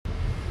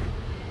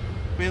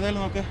അപ്പോൾ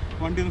ഏതായാലും നമുക്ക്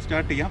വണ്ടി ഒന്ന്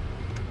സ്റ്റാർട്ട് ചെയ്യാം.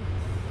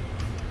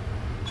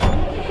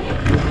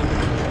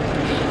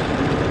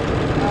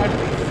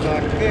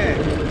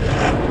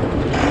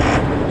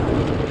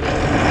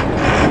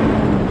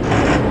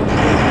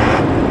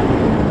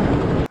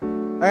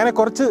 അങ്ങനെ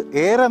കുറച്ച്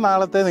ഏറെ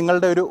നാളത്തെ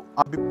നിങ്ങളുടെ ഒരു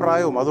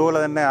അഭിപ്രായവും അതുപോലെ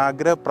തന്നെ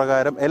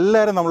ആഗ്രഹപ്രകാരം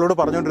എല്ലാവരും നമ്മളോട്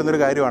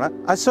പറഞ്ഞുകൊണ്ടിരുന്നൊരു കാര്യമാണ്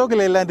അശോക്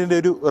ലെയ്ലാൻഡിൻ്റെ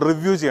ഒരു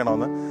റിവ്യൂ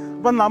ചെയ്യണമെന്ന്.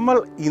 അപ്പം നമ്മൾ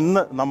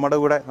ഇന്ന് നമ്മുടെ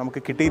കൂടെ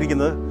നമുക്ക്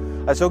കിട്ടിയിരിക്കുന്നത്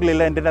അശോക്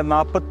ലെയ്ലാൻഡിൻ്റെ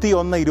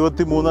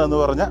 4123 എന്ന്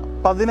പറഞ്ഞ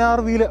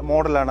 16 വീല്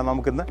മോഡലാണ്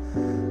നമുക്കിന്ന്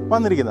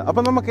വന്നിരിക്കുന്നത്.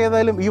 അപ്പം നമുക്ക്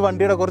ഏതായാലും ഈ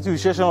വണ്ടിയുടെ കുറച്ച്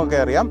വിശേഷങ്ങളൊക്കെ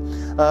അറിയാം.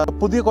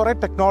 പുതിയ കുറേ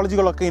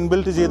ടെക്നോളജികളൊക്കെ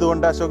ഇൻബിൽറ്റ്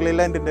ചെയ്തുകൊണ്ട് അശോക്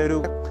ലെയ്ലാൻഡിൻ്റെ ഒരു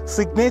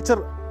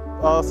സിഗ്നേച്ചർ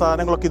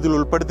സാധനങ്ങളൊക്കെ ഇതിൽ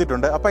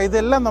ഉൾപ്പെടുത്തിയിട്ടുണ്ട്. അപ്പോൾ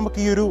ഇതെല്ലാം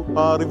നമുക്ക് ഈ ഒരു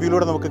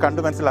റിവ്യൂയിലൂടെ നമുക്ക്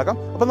കണ്ട് മനസ്സിലാക്കാം.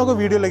 അപ്പോൾ നമുക്ക്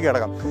വീഡിയോയിലേക്ക്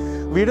കിടക്കാം.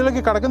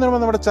 വീഡിയോയിലേക്ക് കിടക്കുന്നതിന്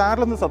മുമ്പ് നമ്മുടെ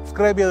ചാനൽ ഒന്ന്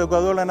സബ്സ്ക്രൈബ് ചെയ്ത് വെക്കുക.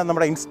 അതുപോലെ തന്നെ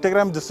നമ്മുടെ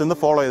ഇൻസ്റ്റാഗ്രാം ജസ്റ്റ് ഒന്ന്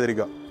ഫോളോ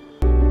ചെയ്തിരിക്കുക.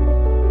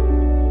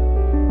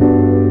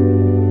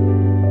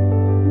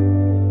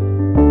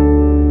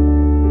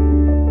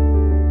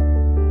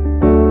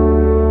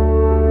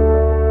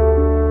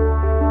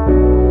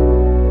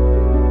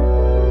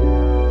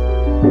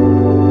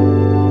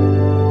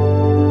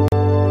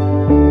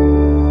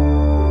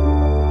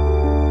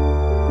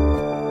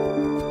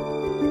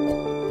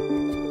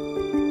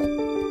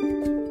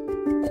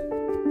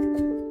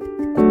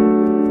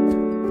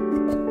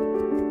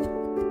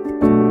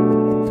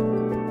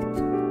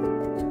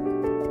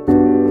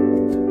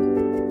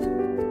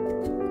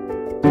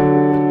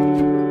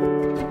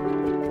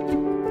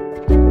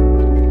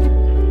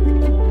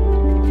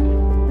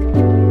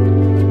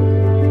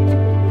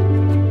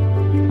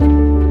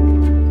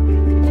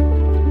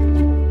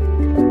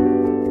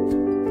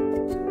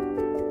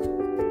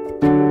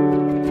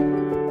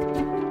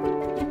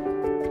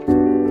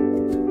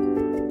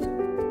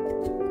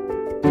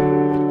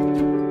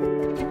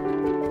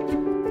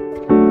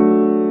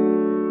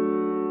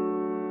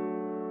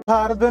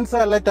 ഭാരത് ബെൻസ്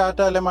അല്ലെ ടാറ്റ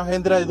അല്ലെ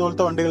മഹേന്ദ്ര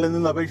ഇതുപോലത്തെ വണ്ടികളിൽ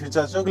നിന്ന് അപേക്ഷിച്ച്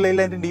അശോക്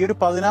ലെയ്ലാൻഡിന്റെ ഈ ഒരു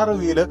 16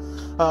 വീല്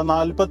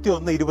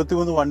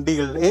 41-23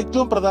 വണ്ടികളിൽ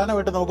ഏറ്റവും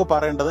പ്രധാനമായിട്ട് നമുക്ക്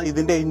പറയേണ്ടത്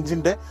ഇതിന്റെ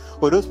എഞ്ചിന്റെ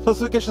ഒരു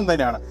സ്പെസിഫിക്കേഷൻ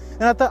തന്നെയാണ്.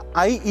 ഇതിനകത്ത്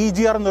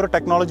IEGR എന്നൊരു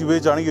ടെക്നോളജി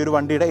ഉപയോഗിച്ചാണ് ഈ ഒരു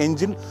വണ്ടിയുടെ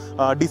എഞ്ചിൻ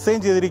ഡിസൈൻ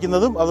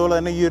ചെയ്തിരിക്കുന്നതും അതുപോലെ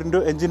തന്നെ ഈ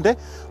ഒരു എഞ്ചിന്റെ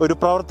ഒരു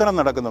പ്രവർത്തനം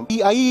നടക്കുന്നതും. ഈ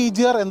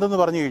IEGR എന്തെന്ന്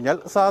പറഞ്ഞു കഴിഞ്ഞാൽ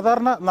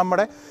സാധാരണ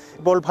നമ്മുടെ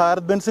ഇപ്പോൾ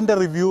ഭാരത് ബെൻസിന്റെ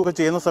റിവ്യൂ ഒക്കെ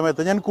ചെയ്യുന്ന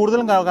സമയത്ത് ഞാൻ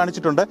കൂടുതലും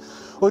കാണിച്ചിട്ടുണ്ട്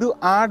ഒരു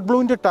ആഡ്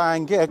ബ്ലൂവിന്റെ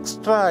ടാങ്ക്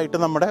എക്സ്ട്രാ ആയിട്ട്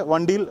നമ്മുടെ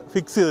വണ്ടിയിൽ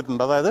ഫിക്സ്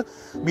ചെയ്തിട്ടുണ്ട്. അതായത്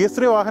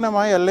BS3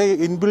 വാഹനമായി അല്ലെ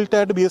ഇൻബിൽറ്റ്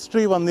ആയിട്ട്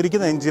BS3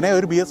 വന്നിരിക്കുന്ന എഞ്ചിനെ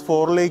ഒരു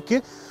BS4ലേക്ക്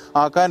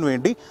ആക്കാൻ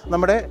വേണ്ടി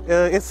നമ്മുടെ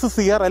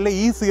SCR അല്ലെ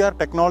ECR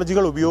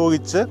ടെക്നോളജികൾ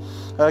ഉപയോഗിച്ച്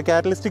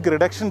കാറ്റലിസ്റ്റിക്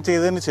റിഡക്ഷൻ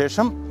ചെയ്തതിന്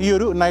ശേഷം ഈ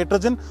ഒരു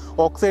നൈട്രജൻ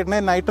ഓക്സൈഡിനെ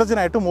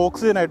നൈട്രജനായിട്ടും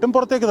ഓക്സിജനായിട്ടും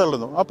പുറത്തേക്ക്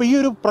തള്ളുന്നു. അപ്പോൾ ഈ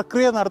ഒരു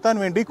പ്രക്രിയ നടത്താൻ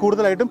വേണ്ടി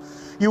കൂടുതലായിട്ടും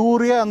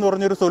യൂറിയ എന്ന്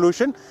പറഞ്ഞൊരു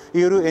സൊല്യൂഷൻ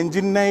ഈ ഒരു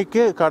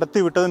എഞ്ചിനേക്ക് കടത്തി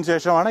വിട്ടതിന്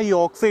ശേഷമാണ് ഈ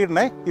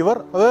ഓക്സൈഡിനെ ഇവർ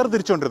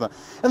വേർതിരിച്ചുകൊണ്ടിരുന്നത്.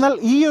 എന്നാൽ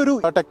ഈ ഒരു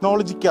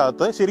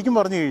ടെക്നോളജിക്കകത്ത് ശരിക്കും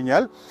പറഞ്ഞു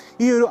കഴിഞ്ഞാൽ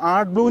ഈ ഒരു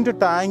ആഡ് ബ്ലൂവിൻ്റെ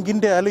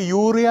ടാങ്കിൻ്റെ അല്ലെങ്കിൽ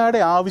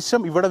യൂറിയയുടെ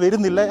ആവശ്യം ഇവിടെ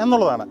വരുന്നില്ല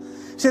എന്നുള്ളതാണ്.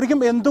 ശരിക്കും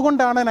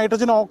എന്തുകൊണ്ടാണ്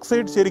നൈട്രജൻ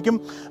ഓക്സൈഡ് ശരിക്കും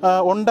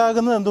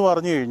ഉണ്ടാകുന്നത് എന്ന്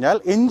പറഞ്ഞു കഴിഞ്ഞാൽ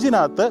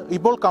എഞ്ചിനകത്ത്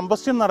ഇപ്പോൾ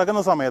കമ്പസ്റ്റൻ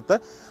നടക്കുന്ന സമയത്ത്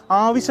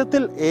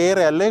ആവശ്യത്തിൽ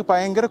ഏറെ അല്ലെങ്കിൽ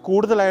ഭയങ്കര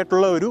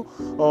കൂടുതലായിട്ടുള്ള ഒരു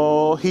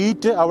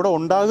ഹീറ്റ് അവിടെ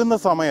ഉണ്ടാകുന്ന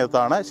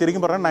സമയത്താണ്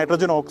ശരിക്കും പറഞ്ഞാൽ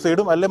നൈട്രജൻ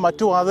ഓക്സൈഡും അല്ലെങ്കിൽ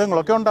മറ്റു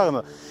വാതകങ്ങളൊക്കെ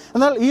ഉണ്ടാകുന്നത്.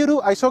 എന്നാൽ ഈ ഒരു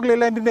അശോക്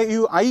ലെയ്ലാൻഡിൻ്റെ ഈ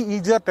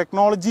IEGR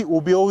ടെക്നോളജി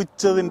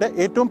ഉപയോഗിച്ചതിൻ്റെ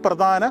ഏറ്റവും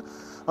പ്രധാന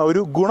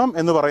ഒരു ഗുണം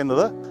എന്ന്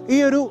പറയുന്നത് ഈ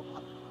ഒരു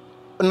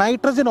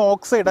നൈട്രജൻ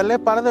ഓക്സൈഡ് അല്ലെ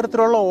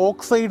പലതരത്തിലുള്ള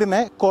ഓക്സൈഡിനെ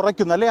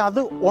കുറയ്ക്കുന്നു അല്ലെ അത്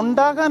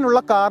ഉണ്ടാകാനുള്ള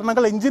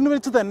കാരണങ്ങൾ എഞ്ചിൻ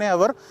വെച്ച് തന്നെ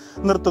അവർ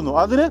നിർത്തുന്നു.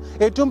 അതിന്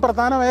ഏറ്റവും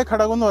പ്രധാനമായ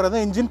ഘടകം എന്ന്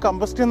പറയുന്നത് എഞ്ചിൻ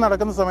കമ്പസ്റ്റൻ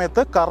നടക്കുന്ന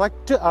സമയത്ത്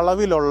കറക്റ്റ്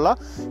അളവിലുള്ള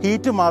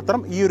ഹീറ്റ് മാത്രം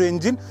ഈ ഒരു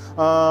എഞ്ചിൻ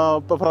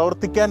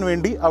പ്രവർത്തിക്കാൻ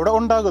വേണ്ടി അവിടെ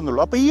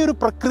ഉണ്ടാകുന്നുള്ളൂ. അപ്പോൾ ഈ ഒരു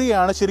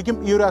പ്രക്രിയയാണ് ശരിക്കും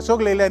ഈ ഒരു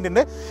അശോക്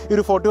ലെയ്ലാൻഡിൻ്റെ ഈ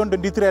ഒരു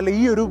 4123 അല്ലെ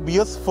ഈ ഒരു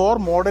BS4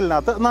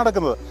 മോഡലിനകത്ത്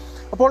നടക്കുന്നത്.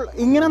 അപ്പോൾ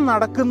ഇങ്ങനെ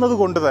നടക്കുന്നത്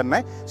കൊണ്ട് തന്നെ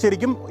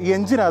ശരിക്കും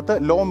എഞ്ചിനകത്ത്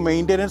ലോ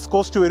മെയിൻ്റെനൻസ്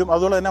കോസ്റ്റ് വരും.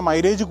 അതുപോലെ തന്നെ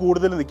മൈലേജ്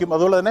കൂടുതൽ നിൽക്കും.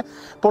 അതുപോലെ തന്നെ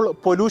ഇപ്പോൾ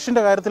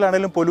പൊല്യൂഷൻ്റെ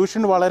കാര്യത്തിലാണെങ്കിലും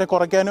പൊല്യൂഷൻ വളരെ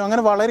കുറയ്ക്കാനും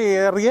അങ്ങനെ വളരെ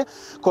ഏറിയ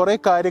കുറേ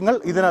കാര്യങ്ങൾ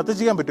ഇതിനകത്ത്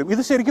ചെയ്യാൻ പറ്റും.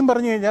 ഇത് ശരിക്കും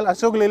പറഞ്ഞു കഴിഞ്ഞാൽ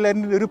അശോക്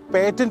ലെയ്ലാൻഡിൻ്റെ ഒരു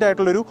പേറ്റൻ്റ്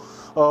ആയിട്ടുള്ളൊരു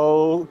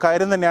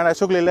കാര്യം തന്നെയാണ്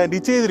അശോക്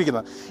ലെയ്ലാൻഡ്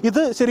ചെയ്തിരിക്കുന്നത്.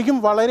 ഇത് ശരിക്കും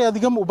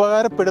വളരെയധികം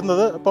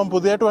ഉപകാരപ്പെടുന്നത് ഇപ്പം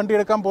പുതിയതായിട്ട് വണ്ടി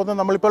എടുക്കാൻ പോകുന്ന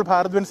നമ്മളിപ്പോൾ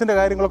ഭാരത് ബെൻസിൻ്റെ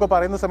കാര്യങ്ങളൊക്കെ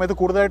പറയുന്ന സമയത്ത്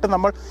കൂടുതലായിട്ട്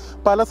നമ്മൾ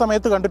പല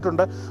സമയത്ത്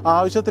കണ്ടിട്ടുണ്ട്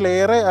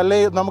ആവശ്യത്തിലേറെ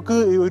അല്ലെ നമുക്ക്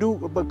ഒരു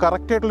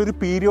കറക്റ്റായിട്ടുള്ളൊരു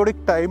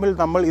പീരിയോഡിക് ടൈമിൽ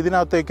നമ്മൾ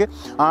ഇതിനകത്തേക്ക്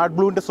ആഡ്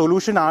ബ്ലൂവിൻ്റെ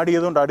സൊല്യൂഷൻ ആഡ്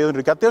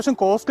ചെയ്തുകൊണ്ടിരിക്കുക. അത്യാവശ്യം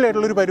കോസ്റ്റ്ലി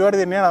ആയിട്ടുള്ളൊരു പരിപാടി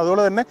തന്നെയാണ്.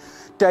 അതുപോലെ തന്നെ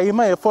ടൈം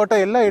എഫേർട്ട്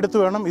എല്ലാം എടുത്തു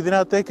വേണം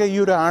ഇതിനകത്തേക്ക് ഈ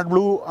ഒരു ആഡ്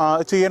ബ്ലൂ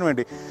ചെയ്യാൻ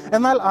വേണ്ടി.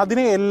 എന്നാൽ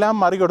അതിനെ എല്ലാം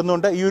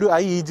മറികടന്നുകൊണ്ട് ഈ ഒരു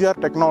IEGR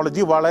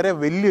ടെക്നോളജി വളരെ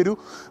വലിയൊരു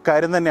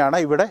കാര്യം തന്നെയാണ്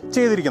ഇവിടെ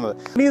ചെയ്തിരിക്കുന്നത്.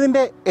 ഇനി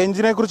ഇതിൻ്റെ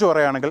എഞ്ചിനെ കുറിച്ച്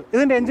പറയുകയാണെങ്കിൽ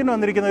ഇതിൻ്റെ എഞ്ചിൻ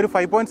വന്നിരിക്കുന്ന ഒരു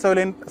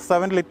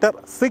 5.7 ലിറ്റർ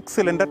 6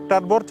 സിലിണ്ടർ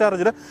ടർബോ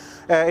ചാർജ്ഡ്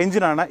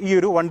എഞ്ചിനാണ് ഈ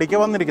ഒരു വണ്ടിക്ക്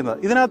വന്നിരിക്കുന്നത്.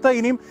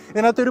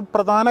 ഇതിനകത്തൊരു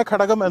പ്രധാന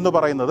ഘടകം എന്ന്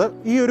പറയുന്നത്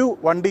ഈ ഒരു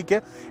വണ്ടിക്ക്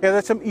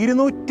ഏകദേശം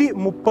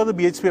 230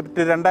 bhp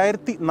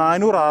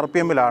 2400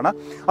 RPM-ലാണ്.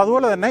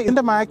 അതുപോലെ തന്നെ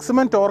ഇതിൻ്റെ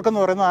മാക്സിമം ടോർക്ക്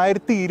എന്ന് പറയുന്നത്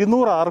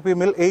 1200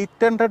 RPM-ൽ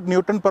 800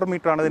 Nm/m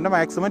ആണ് ഇതിൻ്റെ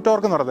മാക്സിമം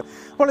ടോർക്ക് എന്ന് പറയുന്നത്.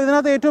 അപ്പോൾ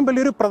ഇതിനകത്ത് ഏറ്റവും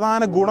വലിയൊരു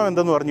പ്രധാന ഗുണം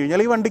എന്തെന്ന് പറഞ്ഞു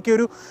കഴിഞ്ഞാൽ ഈ വണ്ടിക്ക്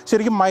ഒരു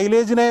ശരിക്കും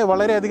മൈലേജിനെ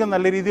വളരെയധികം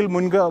നല്ല രീതിയിൽ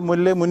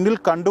മുന്നിൽ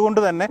കണ്ടുകൊണ്ട്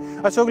തന്നെ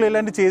അശോക്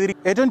ലെയ്ലാൻഡ്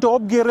ചെയ്തിരിക്കും. ഏറ്റവും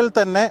ടോപ്പ് ഗിയറിൽ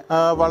തന്നെ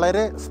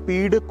വളരെ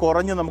സ്പീഡ്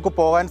കുറഞ്ഞ് നമുക്ക്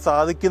പോകാൻ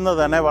സാധിക്കുന്നത്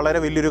തന്നെ വളരെ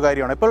വലിയൊരു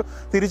കാര്യമാണ്. ഇപ്പോൾ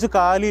തിരിച്ച്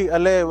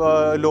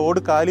ലോഡ്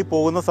കാലി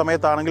പോകുന്ന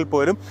സമയത്താണെങ്കിൽ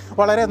പോലും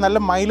വളരെ നല്ല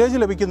മൈലേജ്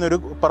ലഭിക്കുന്ന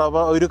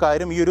ഒരു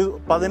കാര്യം ഈ ഒരു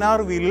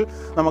 16 വീലിൽ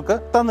നമുക്ക്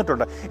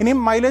തന്നിട്ടുണ്ട്. ഇനി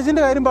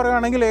മൈലേജിൻ്റെ കാര്യം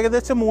പറയുകയാണെങ്കിൽ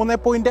ഏകദേശം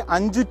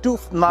 3.5 to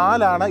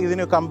 4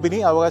 ഇതിന് കമ്പനി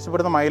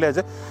അവകാശപ്പെടുന്ന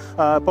മൈലേജ്.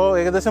 ഇപ്പോൾ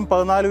ഏകദേശം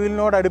 14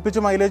 വീലിനോട് അടുപ്പിച്ച്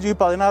മൈലേജ് ഈ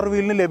 16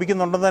 വീലിന്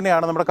ലഭിക്കുന്നുണ്ടെന്ന്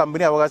തന്നെയാണ് നമ്മുടെ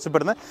കമ്പനി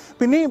അവകാശപ്പെടുന്നത്.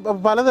 പിന്നെ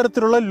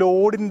പലതരത്തിലുള്ള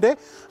ലോഡിൻ്റെ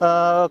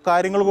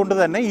കാര്യങ്ങൾ കൊണ്ട്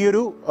തന്നെ ഈ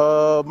ഒരു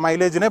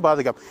മൈലേജിനെ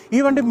ബാധിക്കാം.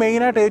 ഈ വണ്ടി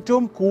മെയിനായിട്ട്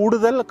ഏറ്റവും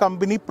കൂടുതൽ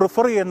കമ്പനി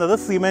പ്രിഫർ ചെയ്യുന്നത്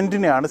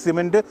സിമെൻറ്റിനെയാണ്.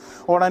 സിമെൻറ്റ്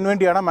ഓടാൻ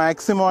വേണ്ടിയാണ്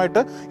മാക്സിമം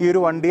ആയിട്ട് ഈ ഒരു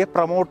വണ്ടിയെ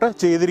പ്രൊമോട്ട്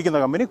ചെയ്തിരിക്കുന്ന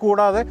കമ്പനി.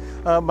 കൂടാതെ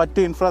മറ്റ്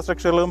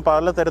ഇൻഫ്രാസ്ട്രക്ചറുകളും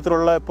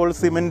പലതരത്തിലുള്ള ഇപ്പോൾ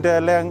സിമെൻറ്റ്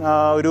അല്ലെ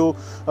ഒരു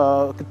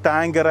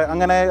ടാങ്കർ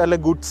അങ്ങനെ അല്ലെ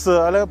ഗുഡ്സ്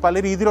അല്ലെ പല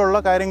രീതിയിലുള്ള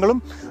കാര്യങ്ങളും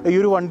ഈ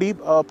ഒരു വണ്ടി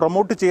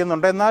പ്രൊമോട്ട്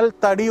ചെയ്യുന്നുണ്ട്. എന്നാൽ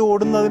തടി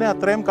ഓടുന്നതിന്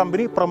അത്രയും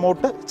കമ്പനി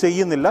പ്രൊമോട്ട്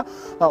ചെയ്യുന്നില്ല.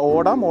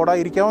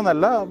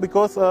 ഓടാതിരിക്കാമെന്നല്ല,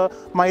 ബിക്കോസ്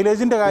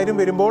മൈലേജിൻ്റെ കാര്യം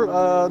വരുമ്പോൾ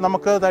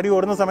നമുക്ക് തടി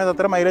ഓടുന്ന സമയത്ത്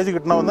അത്ര മൈലേജ്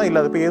കിട്ടണമെന്ന്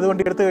ഇല്ല. ഇപ്പോൾ ഏത്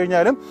വണ്ടി എടുത്തു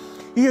കഴിഞ്ഞാലും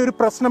ഈ ഒരു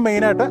പ്രശ്നം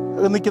മെയിനായിട്ട്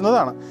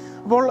നിൽക്കുന്നതാണ്.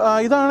 അപ്പോൾ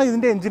ഇതാണ്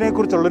ഇതിൻ്റെ എഞ്ചിനെ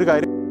കുറിച്ചുള്ളൊരു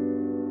കാര്യം.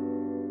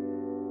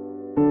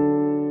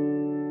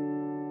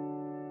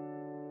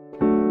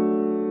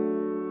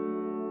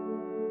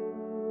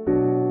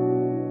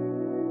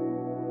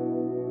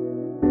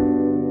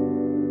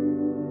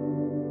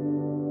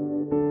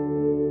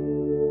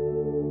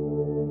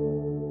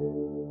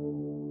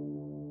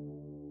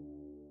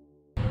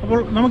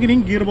 അപ്പോൾ നമുക്കിനി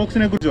ഗിയർ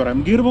ബോക്സിനെ കുറിച്ച് പറയാം.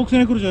 ഗിയർ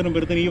ബോക്സിനെ കുറിച്ച്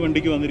വരുമ്പോഴത്തേന് ഈ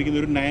വണ്ടിക്ക് വന്നിരിക്കുന്ന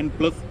ഒരു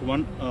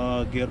 9+1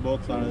 ഗിയർ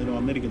ബോക്സ് ആണ് ഇതിന്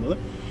വന്നിരിക്കുന്നത്.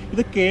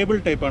 ഇത് കേബിൾ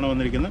ടൈപ്പാണ്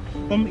വന്നിരിക്കുന്നത്.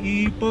 അപ്പം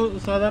ഇപ്പോൾ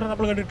സാധാരണ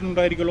നമ്മൾ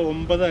കണ്ടിട്ടുണ്ടായിരിക്കുമല്ലോ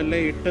 9 അല്ലെ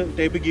 8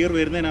 ടൈപ്പ് ഗിയർ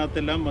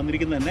വരുന്നതിനകത്തെല്ലാം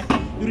വന്നിരിക്കുന്നത് തന്നെ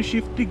ഒരു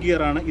ഷിഫ്റ്റ്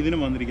ഗിയറാണ് ഇതിന്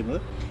വന്നിരിക്കുന്നത്.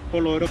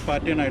 അപ്പോൾ ഓരോ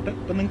പാറ്റേണായിട്ട്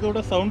ഇപ്പം നിങ്ങൾക്ക്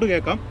ഇവിടെ സൗണ്ട്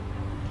കേൾക്കാം.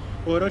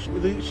 ഓരോ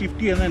ഇത്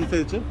ഷിഫ്റ്റ്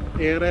ചെയ്യുന്നതനുസരിച്ച്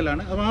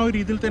എയറയിലാണ്. അപ്പോൾ ആ ഒരു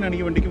രീതിയിൽ തന്നെയാണ്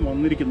ഈ വണ്ടിക്ക്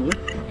വന്നിരിക്കുന്നത്.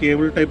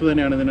 കേബിൾ ടൈപ്പ്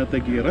തന്നെയാണ് ഇതിനകത്തെ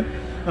ഗിയർ.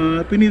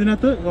 പിന്നെ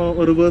ഇതിനകത്ത്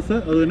റിവേഴ്സ്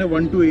അതുതന്നെ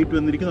 1 to 8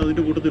 വന്നിരിക്കുന്നത്.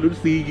 അതിൻ്റെ കൂട്ടത്തിലൊരു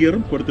C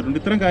ഗിയറും കൊടുത്തിട്ടുണ്ട്.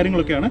 ഇത്തരം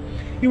കാര്യങ്ങളൊക്കെയാണ്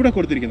ഇവിടെ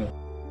കൊടുത്തിരിക്കുന്നത്.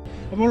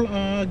 അപ്പോൾ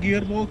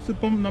ഗിയർ ബോക്സ്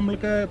ഇപ്പം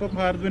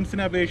ഭാരത്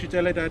ബെൻസിനെ അപേക്ഷിച്ച്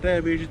അല്ലെങ്കിൽ ടാറ്റയെ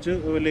അപേക്ഷിച്ച്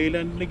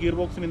ലെയ്ലാൻഡിൻ്റെ ഗിയർ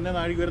ബോക്സിന് ഇന്ന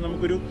നാഴിക വരെ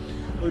നമുക്കൊരു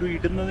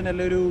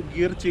ഇടുന്നതിനല്ല ഒരു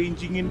ഗിയർ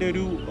ചേഞ്ചിങ്ങിൻ്റെ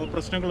ഒരു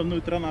പ്രശ്നങ്ങളൊന്നും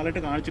ഇത്ര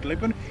നാളായിട്ട് കാണിച്ചിട്ടില്ല.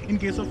 ഇപ്പം ഇൻ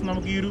കേസ് ഓഫ്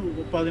നമുക്ക് ഈ ഒരു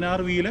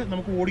 16 വീല്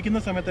നമുക്ക്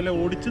ഓടിക്കുന്ന സമയത്തല്ല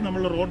ഓടിച്ച്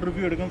നമ്മൾ റോഡ്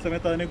റിവ്യൂ എടുക്കുന്ന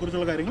സമയത്ത്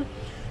അതിനെക്കുറിച്ചുള്ള കാര്യങ്ങൾ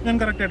ഞാൻ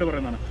കറക്റ്റായിട്ട്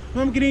പറയുന്നതാണ്.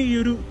 അപ്പോൾ നമുക്കിനി ഈ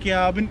ഒരു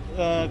ക്യാബിൻ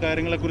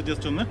കാര്യങ്ങളെക്കുറിച്ച്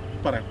ജസ്റ്റ് ഒന്ന്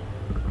പറയാം.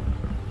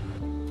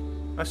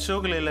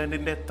 അശോക്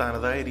ലെയ്ലാൻഡിൻ്റെ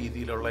തനതായ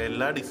രീതിയിലുള്ള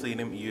എല്ലാ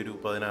ഡിസൈനും ഈ ഒരു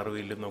 16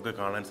 വീലിലും നമുക്ക്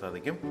കാണാൻ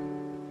സാധിക്കും.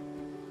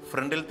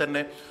 ഫ്രണ്ടിൽ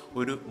തന്നെ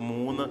ഒരു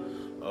 3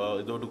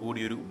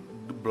 ഇതോടുകൂടി ഒരു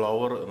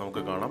ബ്ലവർ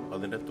നമുക്ക് കാണാം.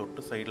 അതിൻ്റെ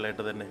തൊട്ട്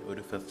സൈഡിലായിട്ട് തന്നെ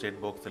ഒരു ഫസ്റ്റ്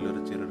എയ്ഡ് ബോക്സിൽ ഒരു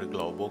ചെറിയൊരു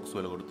ഗ്ലൗ ബോക്സ്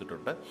പോലെ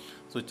കൊടുത്തിട്ടുണ്ട്.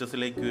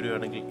 സ്വിച്ചസിലേക്ക്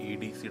വരികയാണെങ്കിൽ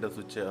EDCയുടെ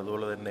സ്വിച്ച്,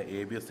 അതുപോലെ തന്നെ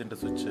ABSൻ്റെ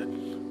സ്വിച്ച്,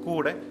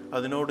 കൂടെ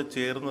അതിനോട്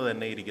ചേർന്ന്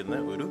തന്നെ ഇരിക്കുന്ന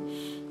ഒരു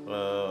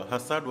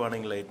ഹസാർഡ്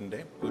വാർണിംഗ്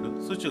ലൈറ്റിൻ്റെ ഒരു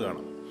സ്വിച്ച്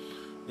കാണാം.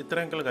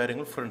 ഇത്രയൊക്കെയുള്ള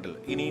കാര്യങ്ങൾ ഫ്രണ്ടിൽ.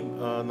 ഇനിയും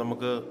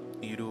നമുക്ക്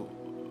ഈ ഒരു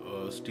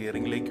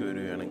സ്റ്റിയറിംഗിലേക്ക്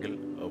വരികയാണെങ്കിൽ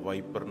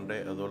വൈപ്പറിൻ്റെ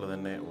അതുപോലെ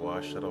തന്നെ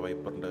വാഷർ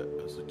വൈപ്പറിൻ്റെ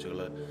സ്വിച്ചുകൾ,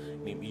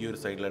 ഇനിയും ഈ ഒരു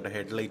സൈഡിലായിട്ട്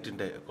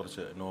ഹെഡ്ലൈറ്റിൻ്റെ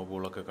കുറച്ച്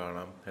നോബുകളൊക്കെ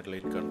കാണാം.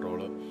 ഹെഡ്ലൈറ്റ്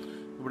കൺട്രോള്,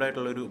 ഇവിടെ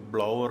ആയിട്ടുള്ളൊരു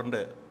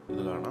ബ്ലവറിൻ്റെ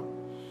ഇത് കാണാം.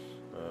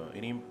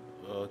 ഇനിയും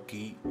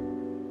കീ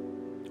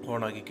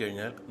ഓണാക്കി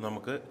കഴിഞ്ഞാൽ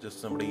നമുക്ക്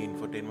ജസ്റ്റ് നമ്മുടെ ഈ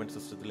ഇൻഫർടൈൻമെൻറ്റ്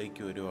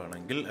സിസ്റ്റത്തിലേക്ക്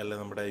വരുവാണെങ്കിൽ, അല്ല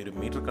നമ്മുടെ ഒരു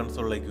മീറ്റർ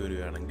കൺസോളിലേക്ക്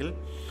വരികയാണെങ്കിൽ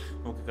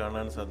നമുക്ക്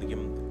കാണാൻ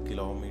സാധിക്കും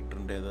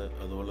കിലോമീറ്ററിൻ്റേത്,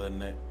 അതുപോലെ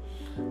തന്നെ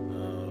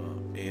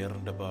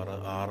എയറിൻ്റെ ബാർ,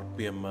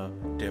 RPM,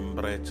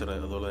 ടെമ്പറേച്ചർ,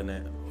 അതുപോലെ തന്നെ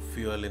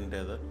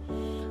ഫ്യൂവലിൻ്റേത്,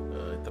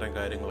 ഇത്രയും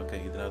കാര്യങ്ങളൊക്കെ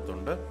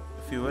ഇതിനകത്തുണ്ട്.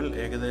 ഫ്യൂവൽ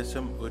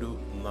ഏകദേശം ഒരു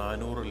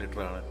 400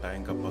 ലിറ്ററാണ്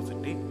ടാങ്ക്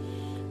കപ്പാസിറ്റി.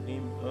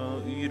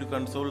 ഈ ഒരു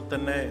കൺസോളിൽ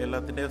തന്നെ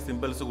എല്ലാത്തിൻ്റെയും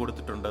സിമ്പിൾസ്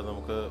കൊടുത്തിട്ടുണ്ട്.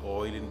 നമുക്ക്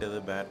ഓയിലിൻ്റേത്,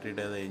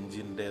 ബാറ്ററിയുടേത്,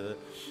 എൻജിൻ്റേത്,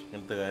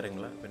 ഇങ്ങനത്തെ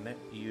കാര്യങ്ങൾ. പിന്നെ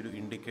ഈ ഒരു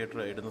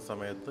ഇൻഡിക്കേറ്റർ ഇടുന്ന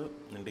സമയത്ത്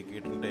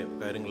ഇൻഡിക്കേറ്ററിൻ്റെ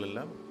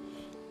കാര്യങ്ങളെല്ലാം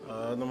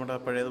നമ്മുടെ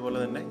പഴയതുപോലെ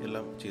തന്നെ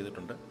എല്ലാം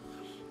ചെയ്തിട്ടുണ്ട്.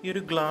 ഈ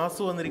ഒരു ഗ്ലാസ്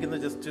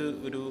വന്നിരിക്കുന്നത് ജസ്റ്റ്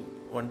ഒരു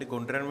വണ്ടി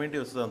കൊണ്ടുവരാൻ വേണ്ടി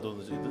വെച്ചതാണെന്ന്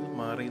തോന്നുന്നു. ഇത്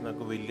മാറി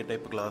നമുക്ക് വലിയ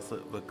ടൈപ്പ് ഗ്ലാസ്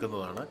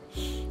വെക്കുന്നതാണ്.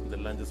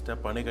 ഇതെല്ലാം ജസ്റ്റ് ആ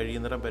പണി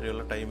കഴിയുന്നിടം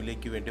വരെയുള്ള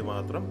ടൈമിലേക്ക് വേണ്ടി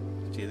മാത്രം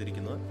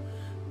ചെയ്തിരിക്കുന്നത്.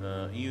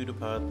 ഈ ഒരു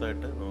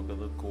ഭാഗത്തായിട്ട്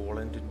നമുക്കത്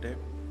കോളൻറ്റിൻ്റെ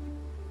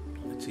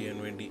ചെയ്യാൻ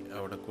വേണ്ടി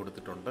അവിടെ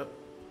കൊടുത്തിട്ടുണ്ട്.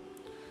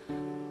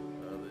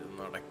 അത്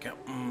നടക്കാം.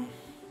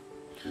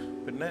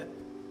 പിന്നെ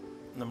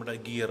നമ്മുടെ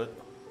ഗിയർ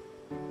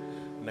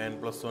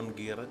 9+1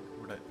 ഗിയർ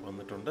ഇവിടെ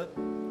വന്നിട്ടുണ്ട്.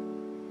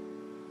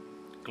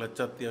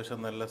 ക്ലച്ച് അത്യാവശ്യം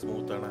നല്ല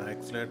സ്മൂത്താണ്.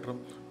 ആക്സിലേറ്ററും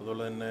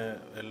അതുപോലെ തന്നെ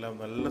എല്ലാം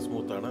നല്ല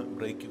സ്മൂത്താണ്.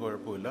 ബ്രേക്ക്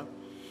കുഴപ്പമില്ല.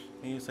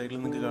 ഈ സൈഡിൽ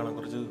നിങ്ങൾക്ക് കാണാം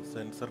കുറച്ച്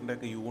സെൻസറിൻ്റെ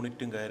ഒക്കെ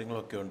യൂണിറ്റും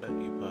കാര്യങ്ങളൊക്കെ ഉണ്ട്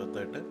ഈ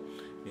ഭാഗത്തായിട്ട്.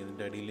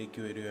 ഇതിൻ്റെ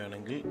അടിയിലേക്ക്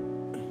വരികയാണെങ്കിൽ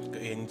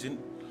എൻജിൻ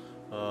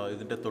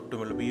ഇതിൻ്റെ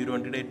തൊട്ടുമുള്ള ഈ ഒരു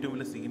വണ്ടിയുടെ ഏറ്റവും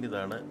വലിയ സീൻ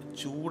ഇതാണ്,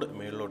 ചൂട്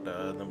മേളിലോട്ട്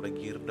നമ്മുടെ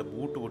ഗിയറിൻ്റെ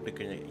ബൂട്ട്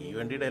പൊട്ടിക്കഴിഞ്ഞാൽ, ഈ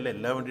വണ്ടിയുടെ അല്ല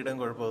എല്ലാ വണ്ടിയുടെയും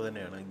കുഴപ്പം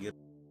തന്നെയാണ് ഗിയർ.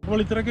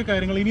 അപ്പോൾ ഇത്രയൊക്കെ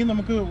കാര്യങ്ങൾ. ഇനി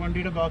നമുക്ക്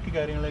വണ്ടിയുടെ ബാക്കി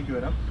കാര്യങ്ങളിലേക്ക്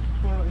വരാം.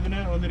 ഇപ്പോൾ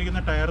ഇതിന്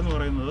വന്നിരിക്കുന്ന ടയർ എന്ന്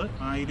പറയുന്നത്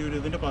 1000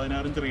 ഇതിൻ്റെ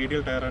 16 ഇഞ്ച്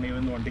റേഡിയൽ ടയറാണ് ഈ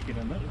വണ്ടിക്ക്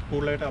ഇരുന്നത്.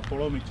 കൂടുതലായിട്ട്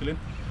അപ്പോളോ മിച്ചിലിൻ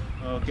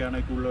ഒക്കെയാണ്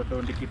കൂടുതലായിട്ട്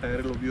വണ്ടിക്ക്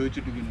ടയറുകൾ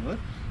ഉപയോഗിച്ചിട്ടിരിക്കുന്നത്.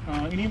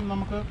 ഇനിയും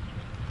നമുക്ക്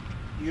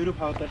ഈ ഒരു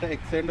ഭാഗത്തായിട്ട്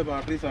എക്സൈഡിൻ്റെ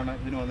ബാറ്ററീസാണ്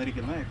ഇതിന്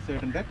വന്നിരിക്കുന്നത്.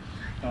 എക്സൈഡിൻ്റെ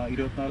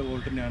 24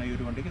 വോൾട്ടിൻ്റെയാണ് ഈ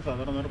ഒരു വണ്ടിക്ക്.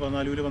 സാധാരണ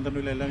 14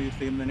 12 എല്ലാം യൂസ്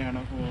ചെയ്യുന്നത്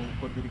തന്നെയാണ്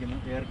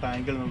കൊടുത്തിരിക്കുന്നത്. എയർ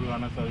ടാങ്കിൽ നമുക്ക്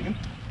കാണാൻ സാധിക്കും.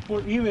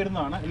 അപ്പോൾ ഈ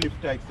വരുന്നതാണ്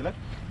ലിഫ്റ്റ് ആക്സിൽ.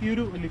 ഈ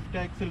ഒരു ലിഫ്റ്റ്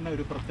ആക്സിലിന്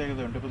ഒരു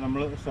പ്രത്യേകതയുണ്ട്. ഇപ്പോൾ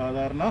നമ്മൾ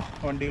സാധാരണ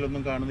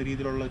വണ്ടികളൊന്നും കാണുന്ന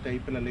രീതിയിലുള്ള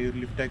ടൈപ്പിലല്ല ഈ ഒരു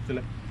ലിഫ്റ്റ് ആക്സിൽ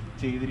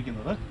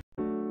ചെയ്തിരിക്കുന്നത്.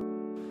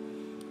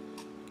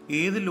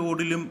 ഏത്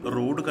ലോഡിലും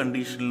റോഡ്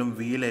കണ്ടീഷനിലും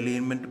വീൽ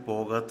അലൈൻമെൻറ്റ്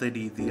പോകാത്ത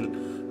രീതിയിൽ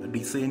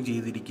ഡിസൈൻ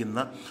ചെയ്തിരിക്കുന്ന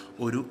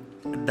ഒരു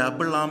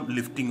ഡബിൾ ആം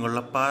ലിഫ്റ്റിംഗ് ഉള്ള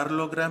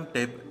parallelogram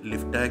type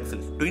lift axle,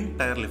 twin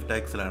tyre lift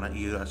ആക്സിലാണ്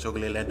ഈ അശോക്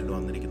ലെയ്ലാൻഡിന്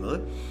വന്നിരിക്കുന്നത്.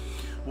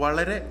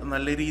 വളരെ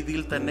നല്ല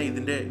രീതിയിൽ തന്നെ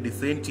ഇതിൻ്റെ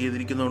ഡിസൈൻ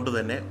ചെയ്തിരിക്കുന്നതുകൊണ്ട്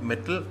തന്നെ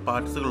മെറ്റൽ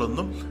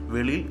പാർട്സുകളൊന്നും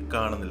വെളിയിൽ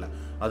കാണുന്നില്ല.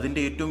 അതിൻ്റെ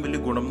ഏറ്റവും വലിയ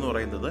ഗുണം എന്ന്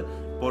പറയുന്നത്,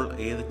 ഇപ്പോൾ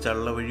ഏത്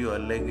ചള്ള വഴിയോ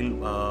അല്ലെങ്കിൽ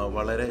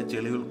വളരെ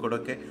ചെളികൾ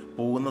കൂടെയൊക്കെ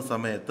പോകുന്ന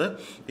സമയത്ത്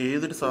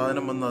ഏതൊരു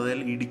സാധനം വന്ന്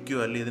അതിൽ ഇടിക്കുകയോ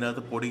അല്ലെങ്കിൽ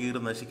ഇതിനകത്ത് പൊടി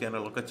കീറി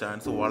നശിക്കാനുള്ള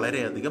ചാൻസ്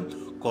വളരെയധികം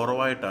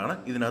കുറവായിട്ടാണ്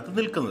ഇതിനകത്ത്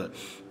നിൽക്കുന്നത്.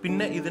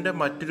 പിന്നെ ഇതിൻ്റെ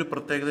മറ്റൊരു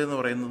പ്രത്യേകത എന്ന്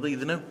പറയുന്നത്,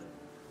 ഇതിന്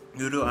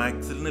ഈ ഒരു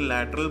ആക്സിലിന്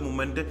ലാറ്ററൽ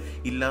മൂവ്മെൻറ്റ്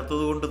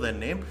ഇല്ലാത്തത് കൊണ്ട്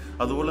തന്നെയും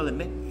അതുപോലെ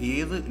തന്നെ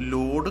ഏത്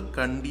ലോഡ്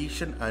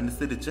കണ്ടീഷൻ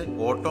അനുസരിച്ച്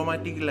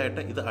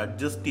ഓട്ടോമാറ്റിക്കലായിട്ട് ഇത്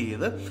അഡ്ജസ്റ്റ്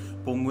ചെയ്ത്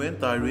പൊങ്ങുകയും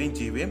താഴുകയും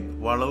ചെയ്യുകയും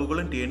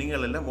വളവുകളും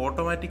ടേണിങ്ങുകളെല്ലാം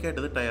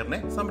ഓട്ടോമാറ്റിക്കായിട്ട് ഇത്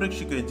ടയറിനെ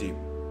സംരക്ഷിക്കുകയും ചെയ്യും.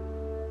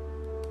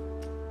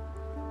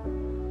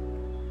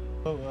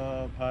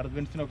 ഭാരത്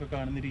ബെൻസിനൊക്കെ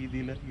കാണുന്ന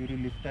രീതിയിൽ ഈ ഒരു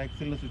ലിഫ്റ്റ്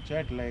ആക്സിലിന് സ്വിച്ച്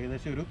ആയിട്ടില്ല.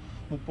 ഏകദേശം ഒരു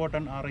 30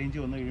 ടൺ ആ റേഞ്ച്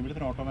വന്നു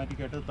കഴിയുമ്പോഴത്തേന്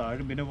ഓട്ടോമാറ്റിക്കായിട്ട്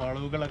താഴും. പിന്നെ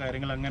വളവുകളെ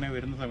കാര്യങ്ങൾ അങ്ങനെ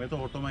വരുന്ന സമയത്ത്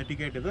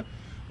ഓട്ടോമാറ്റിക്കായിട്ട് ഇത്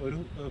ഒരു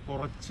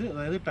കുറച്ച്,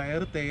 അതായത്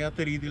ടയർ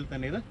തേയാത്ത രീതിയിൽ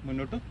തന്നെ ഇത്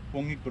മുന്നോട്ട്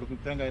പൊങ്ങിക്കൊടുക്കും.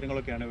 ഇത്തരം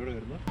കാര്യങ്ങളൊക്കെയാണ് ഇവിടെ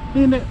വരുന്നത്.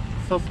 ഇതിൻ്റെ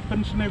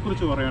സസ്പെൻഷനെ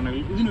കുറിച്ച്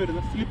പറയുകയാണെങ്കിൽ ഇതിന്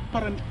വരുന്ന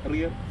സ്ലിപ്പർ ആൻഡ്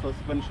റിയർ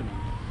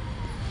സസ്പെൻഷനാണ്.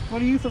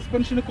 അപ്പോൾ ഈ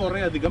സസ്പെൻഷന്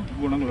കുറേ അധികം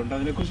ഗുണങ്ങളുണ്ട്.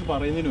 അതിനെക്കുറിച്ച്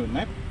പറയുന്നതിന്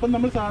മുന്നേ ഇപ്പം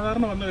നമ്മൾ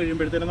സാധാരണ വന്നു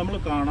കഴിയുമ്പോഴത്തേനും നമ്മൾ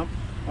കാണാം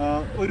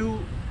ഒരു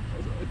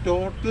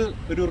ടോട്ടൽ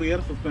ഒരു റിയർ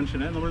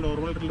സസ്പെൻഷന് നമ്മൾ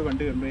നോർമലായിട്ടുള്ള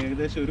വണ്ടി വരുമ്പോൾ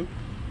ഏകദേശം ഒരു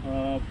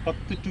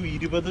 10 to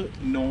 20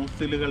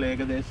 നോസിലുകൾ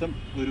ഏകദേശം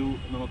ഒരു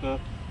നമുക്ക്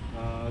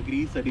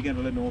ഗ്രീസ്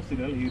അടിക്കാനുള്ള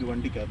നോസിലുകൾ ഈ ഒരു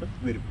വണ്ടിക്കകത്ത്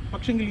വരും.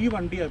 പക്ഷെങ്കിൽ ഈ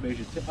വണ്ടിയെ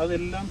അപേക്ഷിച്ച്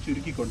അതെല്ലാം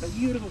ചുരുക്കിക്കൊണ്ട്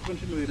ഈ ഒരു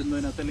സസ്പെൻഷൻ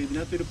വരുന്നതിനകത്ത് അല്ലെങ്കിൽ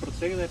ഇതിനകത്തൊരു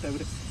പ്രത്യേകതയായിട്ട്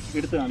അവർ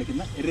എടുത്തു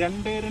കാണിക്കുന്ന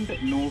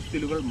 2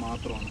 നോസിലുകൾ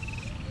മാത്രമാണ്.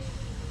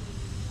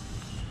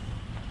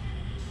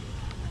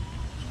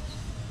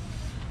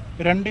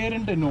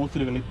 2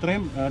 നോസിലുകൾ.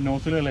 ഇത്രയും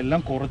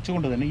നോസിലുകളെല്ലാം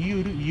കുറച്ചുകൊണ്ട് തന്നെ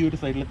ഈ ഒരു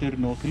സൈഡിലത്തെ ഒരു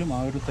നോസിലും ആ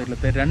ഒരു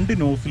സൈഡിലത്തെ 2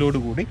 നോസിലോട്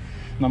കൂടി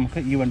നമുക്ക്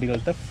ഈ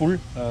വണ്ടികളത്തെ ഫുൾ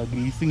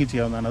ഗ്രീസിങ്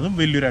ചെയ്യാവുന്നതാണ്. അതും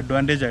വലിയൊരു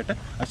അഡ്വാൻറ്റേജ് ആയിട്ട്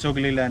അശോക്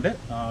ലെയ്ലാൻഡ്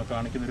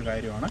കാണിക്കുന്നൊരു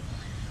കാര്യമാണ്.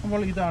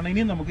 അപ്പോൾ ഇതാണ്.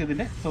 ഇനി നമുക്ക്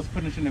ഇതിൻ്റെ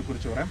സസ്പെൻഷനെ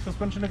കുറിച്ച് പറയാം.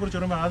 സസ്പെൻഷനെ കുറിച്ച്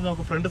പറയുമ്പോൾ ആദ്യം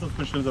നമുക്ക് ഫ്രണ്ട്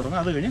സസ്പെൻഷനിൽ തുടങ്ങാം,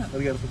 അത് കഴിഞ്ഞ്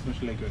റിയർ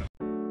സസ്പെൻഷനിലേക്ക് വരാം.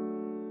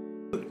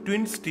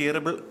 ട്വിൻ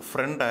സ്റ്റിയറബിൾ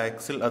ഫ്രണ്ട്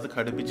ആക്സിൽ അത്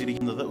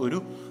ഘടിപ്പിച്ചിരിക്കുന്നത് ഒരു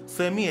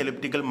സെമി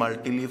എലിപ്റ്റിക്കൽ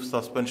മൾട്ടി ലീഫ്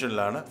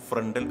സസ്പെൻഷനിലാണ്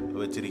ഫ്രണ്ടിൽ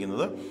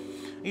വെച്ചിരിക്കുന്നത്.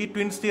 ഈ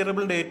ട്വിൻ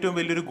സ്റ്റിയറബിളിൻ്റെ ഏറ്റവും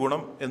വലിയൊരു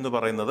ഗുണം എന്ന്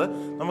പറയുന്നത്,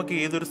 നമുക്ക്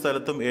ഏതൊരു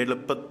സ്ഥലത്തും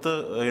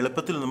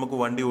എളുപ്പത്തിൽ നമുക്ക്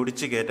വണ്ടി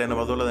ഓടിച്ച്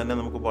കയറ്റാനും അതുപോലെ തന്നെ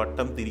നമുക്ക്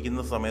വട്ടം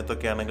തിരിക്കുന്ന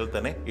സമയത്തൊക്കെ ആണെങ്കിൽ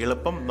തന്നെ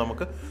എളുപ്പം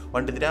നമുക്ക്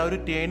വണ്ടി ആ ഒരു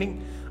ടേണിങ്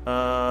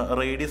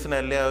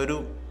റേഡിയസിനല്ലേ ആ ഒരു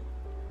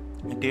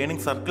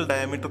ടേണിങ് സർക്കിൾ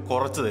ഡയമീറ്റർ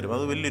കുറച്ച് തരും.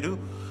 അത് വലിയൊരു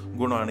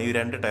ഗുണമാണ് ഈ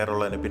 2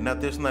 ടയറുള്ളതിന്. പിന്നെ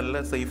അത്യാവശ്യം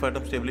നല്ല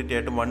സേഫായിട്ടും സ്റ്റെബിലിറ്റി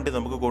ആയിട്ടും വണ്ടി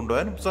നമുക്ക്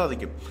കൊണ്ടുപോകാനും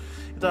സാധിക്കും.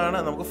 ഇതാണ്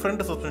നമുക്ക്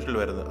ഫ്രണ്ട് സസ്പെൻഷനിൽ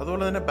വരുന്നത്.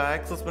 അതുപോലെ തന്നെ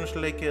ബാക്ക്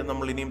സസ്പെൻഷനിലേക്ക്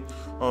നമ്മൾ ഇനിയും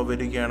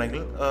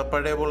വരികയാണെങ്കിൽ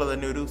പഴയ പോലെ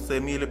തന്നെ ഒരു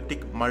semi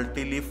elliptic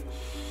multi leaf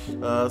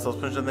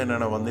suspension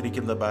തന്നെയാണ്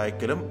വന്നിരിക്കുന്നത്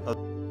ബാക്കിലും.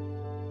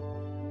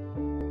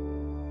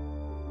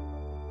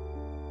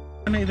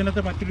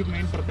 ഇതിനകത്ത് മറ്റൊരു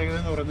മെയിൻ പ്രത്യേകത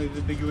എന്ന് പറയുന്നത്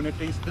ഇതിൻ്റെ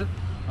യൂണിറ്റൈസ്ഡ്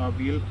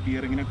വീൽ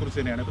സ്റ്റിയറിങ്ങിനെ കുറിച്ച്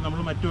തന്നെയാണ്. ഇപ്പോൾ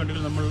നമ്മൾ മറ്റു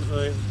വണ്ടികൾ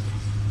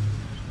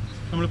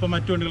നമ്മളിപ്പോൾ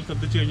മറ്റു വണ്ടികൾ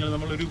ശ്രദ്ധിച്ചു കഴിഞ്ഞാൽ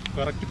നമ്മളൊരു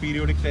കറക്റ്റ്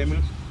പീരിയോഡിക് ടൈമിൽ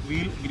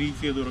വീൽ ഗ്രീസ്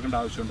ചെയ്ത് കൊടുക്കേണ്ട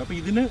ആവശ്യമുണ്ട്. അപ്പോൾ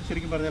ഇതിന്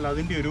ശരിക്കും പറഞ്ഞാൽ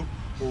അതിൻ്റെ ഒരു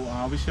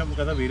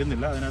ആവശ്യകത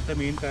വരുന്നില്ല. അതിനകത്തെ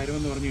മെയിൻ കാര്യം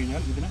എന്ന് പറഞ്ഞു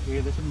കഴിഞ്ഞാൽ ഇതിന്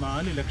ഏകദേശം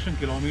 4 ലക്ഷം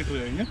കിലോമീറ്റർ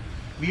കഴിഞ്ഞ്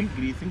വീൽ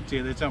ഗ്രീസിങ്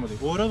ചെയ്തേച്ചാൽ മതി.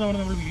 ഓരോ തവണ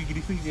നമ്മൾ വീൽ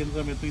ഗ്രീസിങ് ചെയ്യുന്ന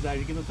സമയത്ത് ഇത്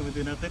അഴിക്കുന്ന സമയത്ത്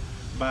ഇതിനകത്ത്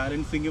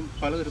ബാലൻസിങ്ങും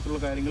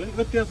പലതരത്തിലുള്ള കാര്യങ്ങളിൽ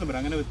വ്യത്യാസം വരും.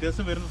 അങ്ങനെ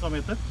വ്യത്യാസം വരുന്ന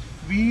സമയത്ത്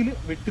വീല്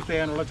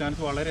വെട്ടിത്തേയാനുള്ള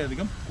ചാൻസ്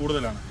വളരെയധികം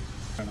കൂടുതലാണ്.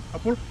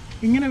 അപ്പോൾ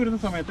ഇങ്ങനെ വരുന്ന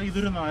സമയത്ത്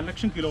ഇതൊരു 4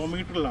 ലക്ഷം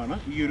കിലോമീറ്ററിലാണ്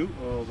ഈ ഒരു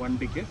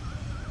വണ്ടിക്ക്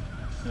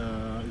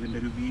ഇതിൻ്റെ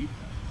ഒരു വീൽ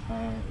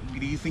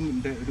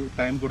ഗ്രീസിങ്ങിൻ്റെ ഒരു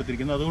ടൈം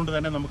കൊടുത്തിരിക്കുന്നത്. അതുകൊണ്ട്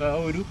തന്നെ നമുക്ക് ആ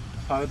ഒരു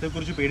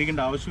ഭാഗത്തെക്കുറിച്ച്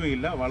പേടിക്കേണ്ട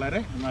ആവശ്യമില്ല. വളരെ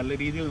നല്ല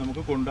രീതിയിൽ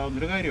നമുക്ക്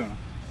കൊണ്ടുപോകുന്നൊരു കാര്യമാണ്.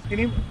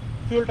 ഇനിയും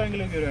ഫ്യൂൾ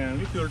ടാങ്കിലേക്ക്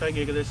വരികയാണെങ്കിൽ ഫ്യൂൾ ടാങ്ക്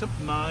ഏകദേശം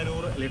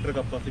 400 ലിറ്റർ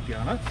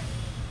കപ്പാസിറ്റിയാണ്.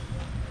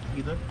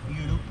 ഇത് ഈ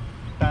ഒരു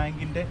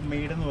ടാങ്കിൻ്റെ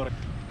മെയ്ഡ് എന്ന്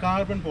പറയുന്നത്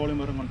കാർബൺ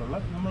പോളിമറും കൊണ്ടുള്ള,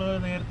 നമ്മൾ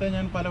നേരത്തെ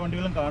ഞാൻ പല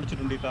വണ്ടികളും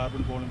കാണിച്ചിട്ടുണ്ട് ഈ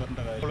കാർബൺ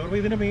പോളിമറിൻ്റെ കാര്യം. അപ്പോൾ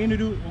ഇതിൻ്റെ മെയിൻ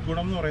ഒരു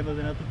ഗുണം എന്ന് പറയുന്നത്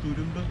ഇതിനകത്ത്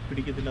തുരുമ്പ്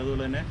പിടിക്കത്തില്ല,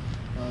 അതുപോലെ തന്നെ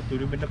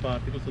തുരുമ്പിൻ്റെ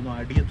പാർട്ടിക്കിൾസ് ഒന്നും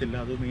അടിയത്തില്ല.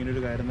 അത് മെയിൻ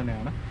ഒരു കാര്യം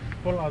തന്നെയാണ്.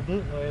 അപ്പോൾ അത്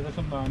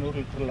ഏകദേശം 400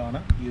 ലിറ്ററിലാണ്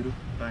ഈ ഒരു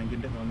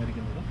ടാങ്കിൻ്റെ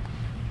വന്നിരിക്കുന്നത്.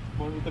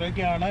 അപ്പോൾ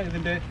ഇത്രയൊക്കെയാണ്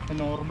ഇതിൻ്റെ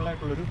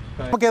നോർമലായിട്ടുള്ളൊരു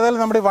കാര്യം. നമുക്ക്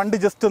ഏതായാലും നമ്മുടെ വണ്ടി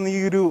ജസ്റ്റ് ഒന്ന് ഈ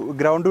ഒരു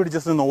ഗ്രൗണ്ട് കൂടി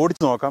ജസ്റ്റ് ഒന്ന്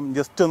ഓടിച്ച് നോക്കാം.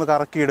 ജസ്റ്റ് ഒന്ന്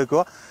കറക്കി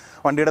എടുക്കുക.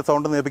 വണ്ടിയുടെ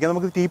സൗണ്ട് കേൾപ്പിക്കാം.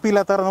 നമുക്ക് TP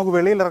ഇല്ലാത്തവരെ നമുക്ക്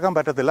വെളിയിൽ ഇറക്കാൻ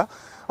പറ്റത്തില്ല.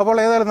 അപ്പോൾ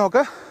ഏതായാലും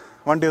നമുക്ക്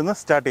വണ്ടി ഒന്ന്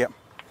സ്റ്റാർട്ട് ചെയ്യാം.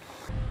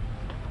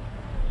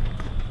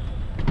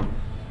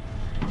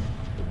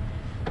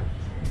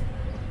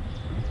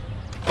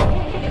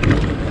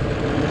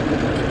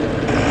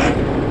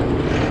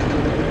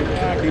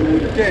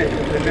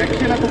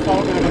 രക്ഷയില്ലാത്ത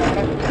സൗണ്ട്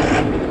നമ്മുടെ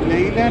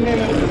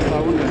ലെയ്ലാൻഡിലെ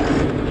സൗണ്ട്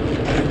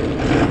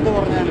എന്ത്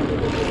പറഞ്ഞാലും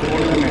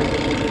ഫോൺ തന്നെയാണ്.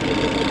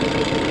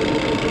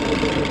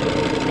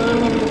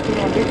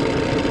 വണ്ടി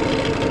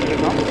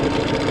എടുക്കാം.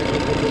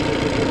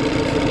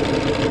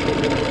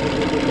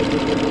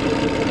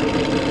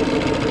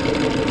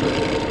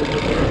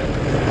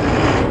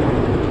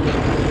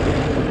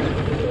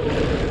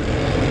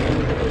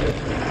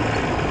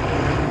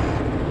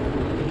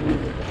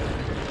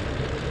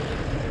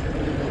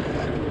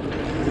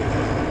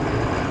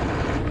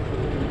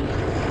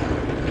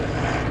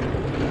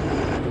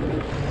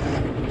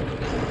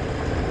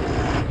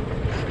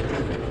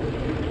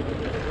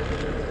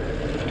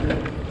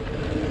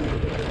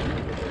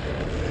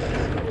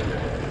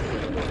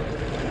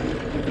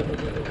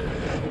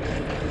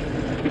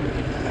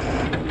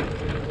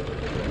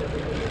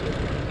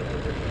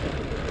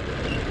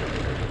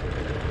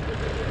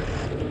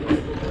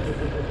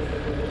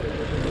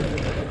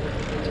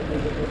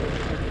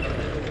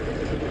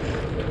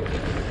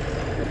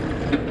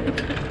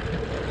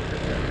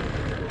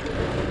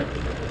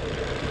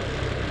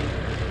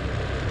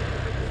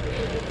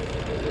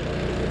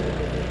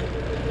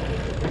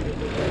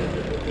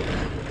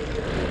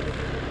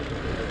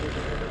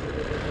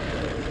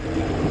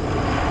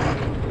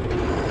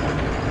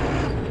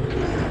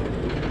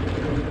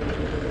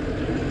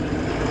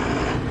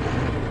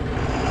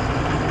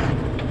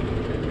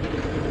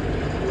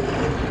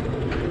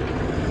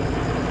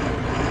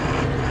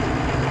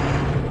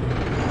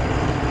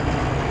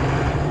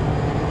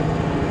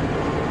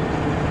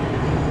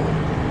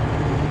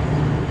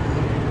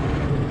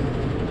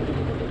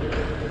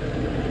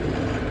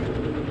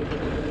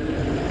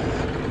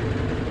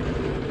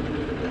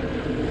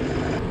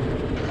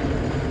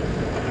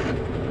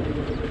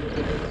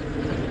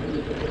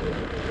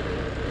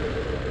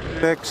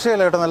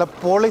 രക്ഷയില്ല കേട്ടോ, നല്ല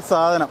പൊളി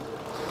സാധനം.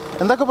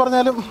 എന്തൊക്കെ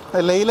പറഞ്ഞാലും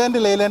ലെയ്ലാൻഡ്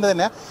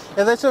തന്നെയാണ്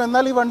ഏകദേശം.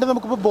 എന്നാൽ ഈ വണ്ടി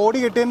നമുക്കിപ്പോൾ ബോഡി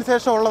കെട്ടിയതിന്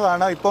ശേഷം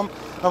ഉള്ളതാണ് ഇപ്പം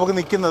നമുക്ക്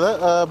നിൽക്കുന്നത്.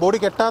 ബോഡി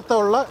കെട്ടാത്ത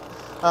ഉള്ള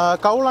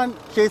കൗൾ ആൻഡ്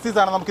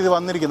ഷേസീസാണ് നമുക്കിത്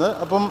വന്നിരിക്കുന്നത്.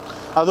 അപ്പം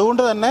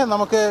അതുകൊണ്ട് തന്നെ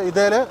നമുക്ക്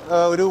ഇതിൽ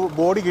ഒരു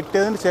ബോഡി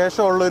കിട്ടിയതിന്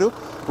ശേഷമുള്ളൊരു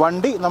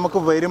വണ്ടി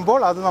നമുക്ക് വരുമ്പോൾ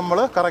അത് നമ്മൾ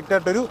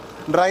കറക്റ്റായിട്ടൊരു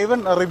ഡ്രൈവ്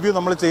ആൻഡ് റിവ്യൂ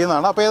നമ്മൾ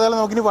ചെയ്യുന്നതാണ്. അപ്പോൾ ഏതായാലും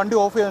നമുക്കിനി വണ്ടി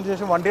ഓഫ് ചെയ്തതിന്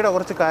ശേഷം വണ്ടിയുടെ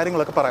കുറച്ച്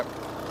കാര്യങ്ങളൊക്കെ പറയാം.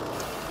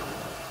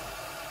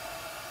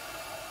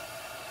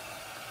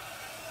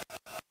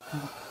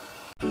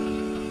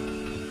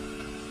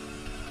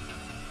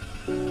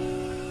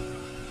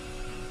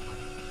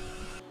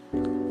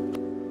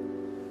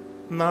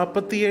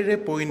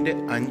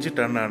 $47.5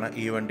 ടണ്ണാണ്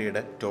ഈ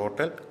വണ്ടിയുടെ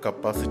ടോട്ടൽ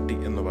കപ്പാസിറ്റി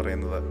എന്ന്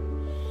പറയുന്നത്.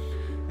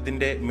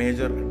 ഇതിൻ്റെ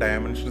മേജർ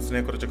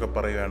ഡയമെൻഷൻസിനെ കുറിച്ചൊക്കെ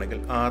പറയുകയാണെങ്കിൽ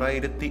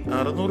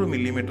 6600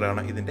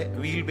 മില്ലിമീറ്ററാണ് ഇതിൻ്റെ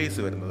വീൽ ബേസ്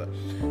വരുന്നത്.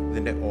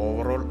 ഇതിൻ്റെ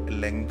ഓവറോൾ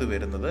ലെങ്ത്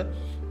വരുന്നത്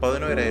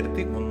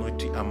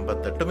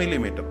 11358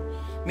 മില്ലിമീറ്റർ.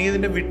 ഇനി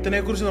ഇതിൻ്റെ വിഡ്ത്തിനെ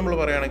കുറിച്ച് നമ്മൾ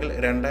പറയുകയാണെങ്കിൽ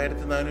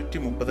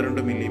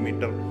 2432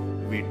 മില്ലിമീറ്റർ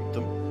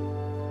വിഡ്ത്തും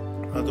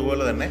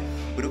അതുപോലെ തന്നെ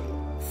ഒരു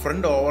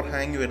ഫ്രണ്ട് ഓവർ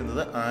ഹാങ്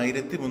വരുന്നത്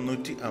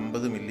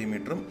 1350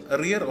 മില്ലിമീറ്ററും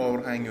റിയർ ഓവർ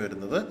ഹാങ്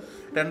വരുന്നത്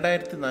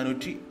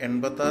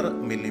 2486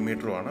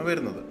 മില്ലിമീറ്ററുമാണ്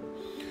വരുന്നത്.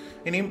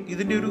 ഇനിയും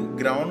ഇതിൻ്റെ ഒരു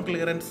ഗ്രൗണ്ട്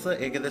ക്ലിയറൻസ്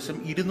ഏകദേശം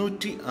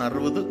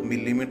 260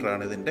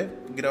 മില്ലിമീറ്ററാണ് ഇതിൻ്റെ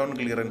ഗ്രൗണ്ട്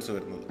ക്ലിയറൻസ്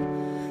വരുന്നത്.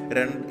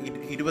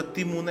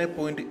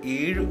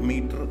 23.7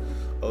 മീറ്റർ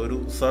ഒരു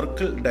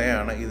സർക്കിൾ ഡേ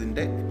ആണ്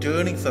ഇതിൻ്റെ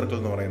ടേണിംഗ് സർക്കിൾ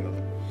എന്ന് പറയുന്നത്.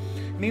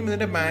 ഇനിയും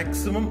ഇതിൻ്റെ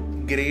മാക്സിമം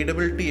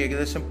ഗ്രേഡബിലിറ്റി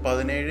ഏകദേശം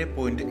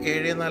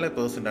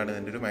 17.74% ആണ്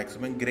ഇതിൻ്റെ ഒരു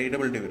മാക്സിമം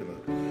ഗ്രേഡബിലിറ്റി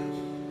വരുന്നത്.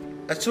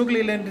 അശോക്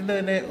ലെയ്ലാൻഡിൻ്റെ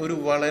തന്നെ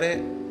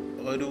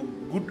ഒരു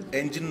ഗുഡ്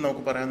എൻജിൻ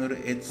നമുക്ക് പറയാവുന്ന ഒരു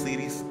H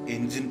സീരീസ്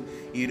എൻജിൻ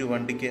ഈ ഒരു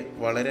വണ്ടിക്ക്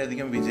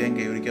വളരെയധികം വിജയം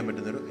കൈവരിക്കാൻ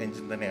പറ്റുന്നൊരു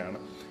എൻജിൻ തന്നെയാണ്.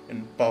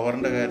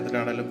 പവറിൻ്റെ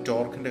കാര്യത്തിലാണെങ്കിലും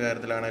ടോർക്കിൻ്റെ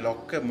കാര്യത്തിലാണെങ്കിലും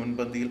ഒക്കെ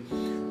മുൻപന്തിയിൽ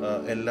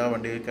എല്ലാ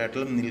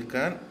വണ്ടികൾക്കായിട്ടും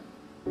നിൽക്കാൻ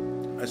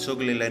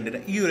അശോക് ലെയ്ലാൻഡിന്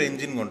ഈ ഒരു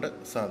എൻജിൻ കൊണ്ട്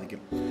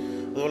സാധിക്കും.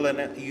 അതുപോലെ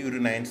തന്നെ ഈ ഒരു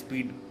 9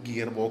 സ്പീഡ്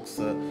ഗിയർ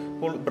ബോക്സ്.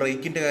 ഇപ്പോൾ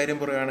ബ്രേക്കിൻ്റെ കാര്യം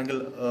പറയുകയാണെങ്കിൽ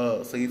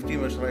സേഫ്റ്റി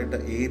മെഷറായിട്ട്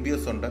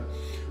ABS ഉണ്ട്.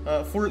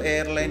 ഫുൾ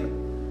എയർലൈൻ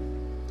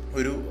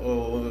ഒരു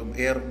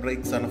എയർ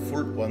ബ്രേക്സ് ആണ്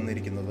ഫുൾ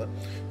വന്നിരിക്കുന്നത്.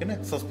 പിന്നെ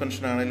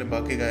സസ്പെൻഷൻ ആണെങ്കിലും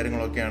ബാക്കി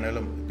കാര്യങ്ങളൊക്കെ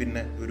ആണെങ്കിലും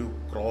പിന്നെ ഒരു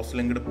ക്രോസ്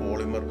ലിങ്ക്ഡ്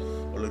പോളിമർ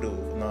ഉള്ളൊരു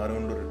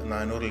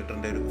 400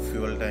 ലിറ്ററിൻ്റെ ഒരു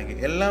ഫ്യൂവൽ ടാങ്ക്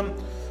എല്ലാം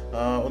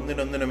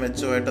ഒന്നിനൊന്നിനും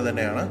മെച്ചമായിട്ട്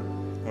തന്നെയാണ്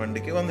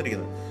വണ്ടിക്ക്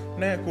വന്നിരിക്കുന്നത്.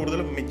 പിന്നെ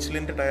കൂടുതലും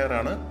മിച്ച്ലിൻ്റെ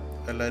ടയറാണ്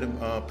എല്ലാവരും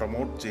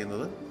പ്രൊമോട്ട്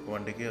ചെയ്യുന്നത്.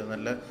 വണ്ടിക്ക്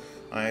നല്ല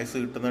ആയുസ്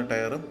കിട്ടുന്ന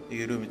ടയറും ഈ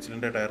ഒരു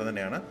മിച്ച്ലിൻ്റെ ടയർ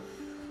തന്നെയാണ്.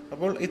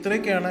 അപ്പോൾ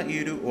ഇത്രയൊക്കെയാണ് ഈ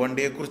ഒരു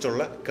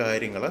വണ്ടിയെക്കുറിച്ചുള്ള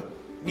കാര്യങ്ങൾ.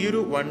 ഈ ഒരു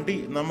വണ്ടി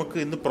നമുക്ക്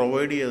ഇന്ന്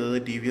പ്രൊവൈഡ് ചെയ്തത്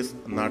TVS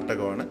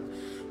നാട്ടകമാണ്.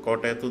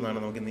 കോട്ടയത്തു നിന്നാണ്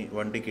നമുക്ക് ഇന്ന്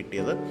വണ്ടി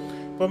കിട്ടിയത്.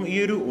 അപ്പം ഈ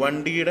ഒരു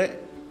വണ്ടിയുടെ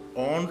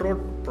ഓൺ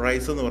റോഡ്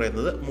പ്രൈസ് എന്ന്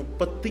പറയുന്നത്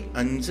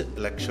 35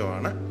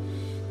 ലക്ഷമാണ്.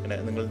 പിന്നെ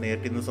നിങ്ങൾ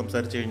നേരിട്ട് ഇന്ന്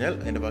സംസാരിച്ച് കഴിഞ്ഞാൽ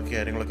അതിൻ്റെ ബാക്കി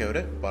കാര്യങ്ങളൊക്കെ അവർ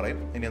പറയും.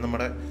 ഇനി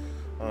നമ്മുടെ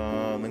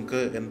നിങ്ങൾക്ക്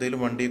എന്തെങ്കിലും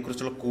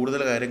വണ്ടിയെക്കുറിച്ചുള്ള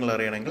കൂടുതൽ കാര്യങ്ങൾ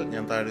അറിയണമെങ്കിൽ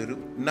ഞാൻ താഴെ ഒരു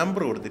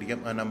നമ്പർ കൊടുത്തിരിക്കാം.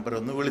 ആ നമ്പർ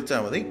ഒന്ന്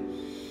വിളിച്ചാൽ മതി.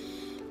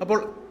 അപ്പോൾ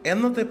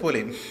എന്നത്തെ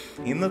പോലെയും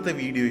ഇന്നത്തെ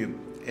വീഡിയോയും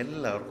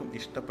എല്ലാവർക്കും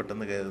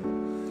ഇഷ്ടപ്പെട്ടെന്ന് കരുതുന്നു.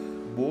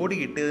 ബോഡി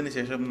കിട്ടിയതിന്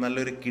ശേഷം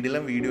നല്ലൊരു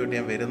കിടിലം വീഡിയോ ആയിട്ട്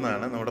ഞാൻ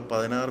വരുന്നതാണ്. നമ്മുടെ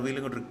 16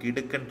 വീലും കൊണ്ടൊരു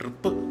കിടുക്കൻ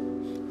ട്രിപ്പ്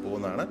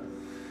പോകുന്നതാണ്.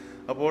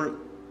 അപ്പോൾ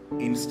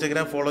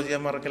ഇൻസ്റ്റഗ്രാം ഫോളോ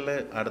ചെയ്യാൻ മറക്കല്ലേ.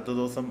 അടുത്ത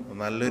ദിവസം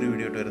നല്ലൊരു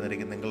വീഡിയോ ആയിട്ട്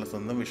വരുന്നതായിരിക്കും. നിങ്ങളുടെ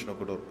സ്വന്തം Vishnu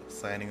കുടൂർ,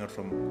 signing out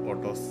from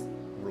autos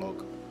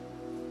vlog.